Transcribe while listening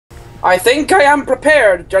I think I am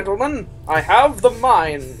prepared, gentlemen. I have the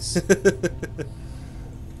mines.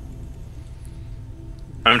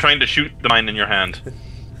 I'm trying to shoot the mine in your hand.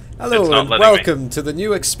 Hello and welcome to the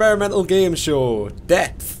new experimental game show,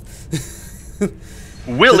 Depth.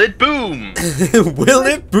 Will it boom? Will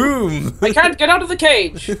it boom? I can't get out of the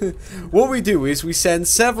cage. What we do is we send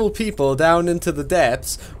several people down into the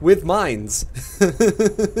depths with mines.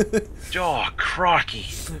 Oh, crocky.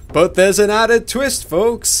 But there's an added twist,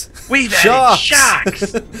 folks. We've added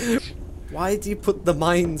sharks. Why do you put the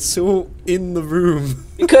mines so in the room?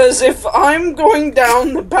 Because if I'm going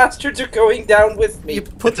down, the bastards are going down with me. You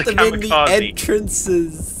put them in the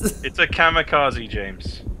entrances. It's a kamikaze,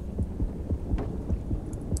 James.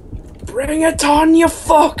 Bring it on, you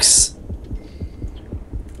fucks!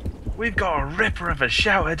 We've got a ripper of a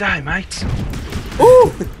show today, mate.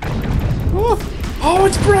 Ooh! Oh,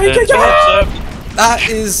 it's breaking up! That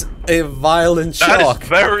is a violent shock. That is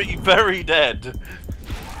very, very dead.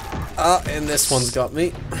 And this one's got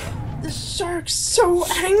me. The shark's so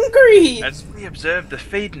angry! As we observe the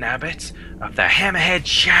feeding habits of the hammerhead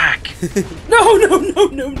shark.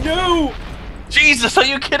 No! Jesus, are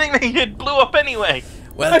you kidding me? It blew up anyway.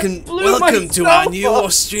 Welcome to our new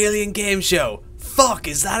Australian game show. Fuck,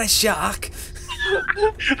 is that a shark?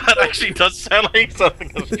 That actually does sound like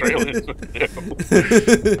something Australians would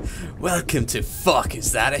do. Welcome to Fuck,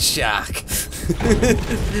 is that a shark?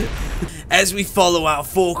 As we follow our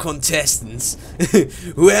 4 contestants,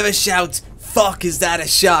 whoever shouts "Fuck, is that a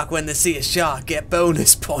shark" when they see a shark get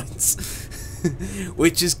bonus points.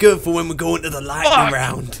 Which is good for when we go into the lightning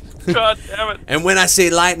round. God damn it. And when I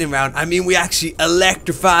say lightning round, I mean we actually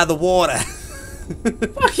electrify the water.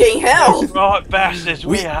 Fucking hell! Right, bastards,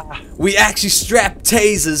 we are. We actually strap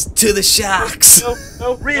tasers to the sharks.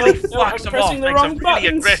 No, really fucks them off. Makes them really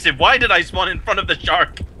aggressive. Why did I spawn in front of the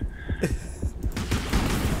shark?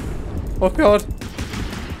 Oh god.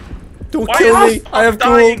 Don't kill me. I have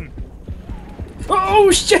dying. Oh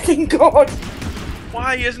shitting god.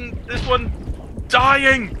 Why isn't this one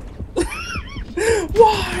dying?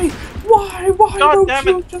 Why? God damn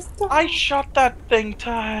it! Just die? I shot that thing to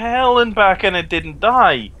hell and back and it didn't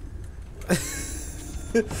die.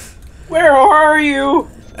 Where are you?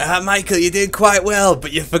 Michael, you did quite well,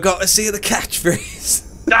 but you forgot to say the catchphrase.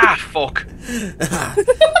 Ah, fuck.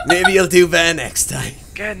 Maybe you'll do better next time.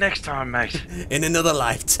 Get next time, mate. In another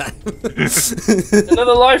lifetime.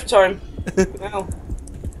 Another lifetime. Well.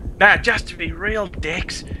 Now, just to be real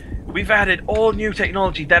dicks, we've added all new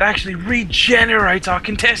technology that actually regenerates our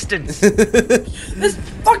contestants. This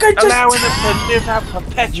fucker just allowing them to live out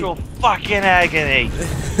perpetual fucking agony.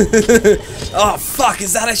 Oh fuck,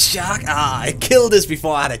 is that a shark? Ah, it killed us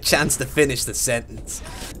before I had a chance to finish the sentence.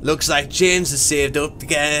 Looks like James has saved up to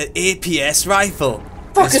get an APS rifle.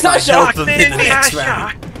 Fuck, is that a shark? Help him in the next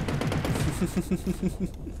round.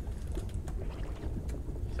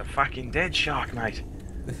 It's a fucking dead shark, mate.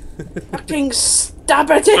 Fucking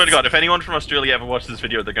stab at it! Swear to God, if anyone from Australia ever watches this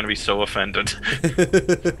video, they're going to be so offended.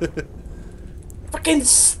 Fucking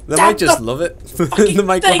stab. They might just love it. They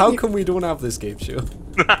might go, how come we don't have this game show?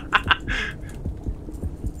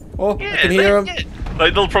 Oh, yeah, I can hear them.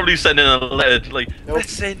 Like, they'll probably send in a letter, like,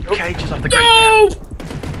 let's send cages off the Great Barrier.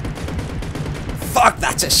 Fuck,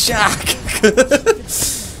 that's a shark!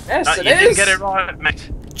 Yes, it is! You didn't get it right,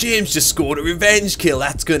 mate. James just scored a revenge kill.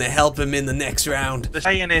 That's gonna help him in the next round. The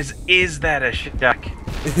saying is that a shark?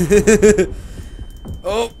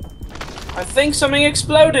 Oh. I think something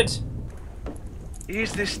exploded.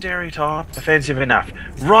 Is this stereotype offensive enough?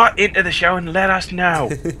 Right into the show and let us know.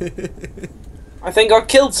 I think I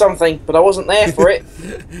killed something, but I wasn't there for it.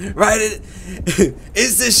 Right,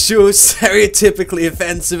 is this show stereotypically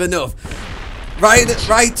offensive enough?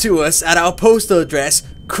 Write to us at our postal address,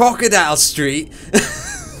 Crocodile Street,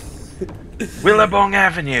 Willabong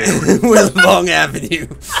Avenue. Willabong Avenue.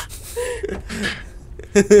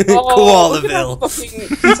 Koalaville.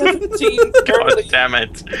 God damn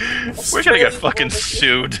it. We're gonna get fucking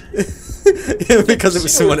sued. Because it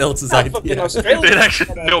was someone else's idea.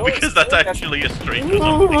 No, because that's actually a street or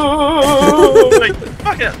something. Like,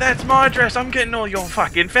 fuck it, that's my address. I'm getting all your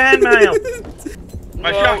fucking fan mail.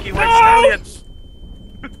 My sharky white stallion.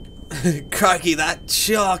 Crikey, that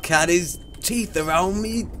shark had his teeth around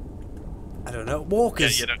me. I don't know,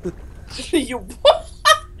 walkers. Yeah, you don't. You what?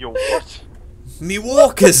 Your what? Me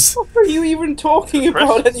walkers. What are you even talking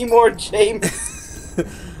about anymore, James?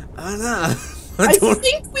 I don't know. I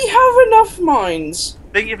think we have enough mines.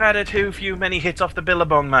 Think you've had too few many hits off the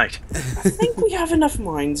billabong, mate? I think we have enough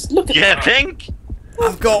mines. Look at that. You think?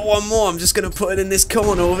 I've got one more. I'm just gonna put it in this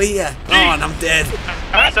corner over here. Oh, and I'm dead.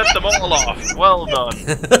 I set them all off. Well done.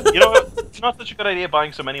 You know what? It's not such a good idea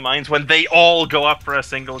buying so many mines when they all go up for a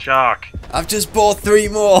single shark. I've just bought 3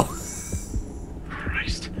 more.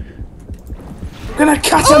 Christ. I'm gonna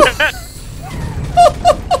cut him!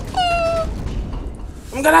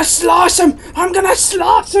 I'm gonna slice him! I'm gonna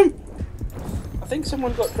slice him! I think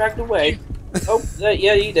someone got dragged away. Oh,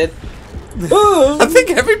 yeah, you did. I think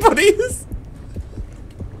everybody is.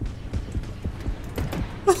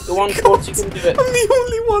 The one thought you can do it. I'm the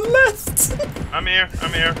only one left. I'm here.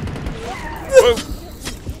 Whoa.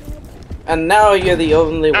 And now you're the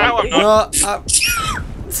only Now one. I'm not. No,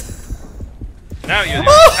 Now you're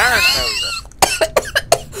the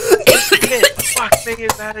Fuck me,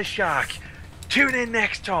 is that a shark? Tune in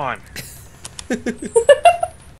next time.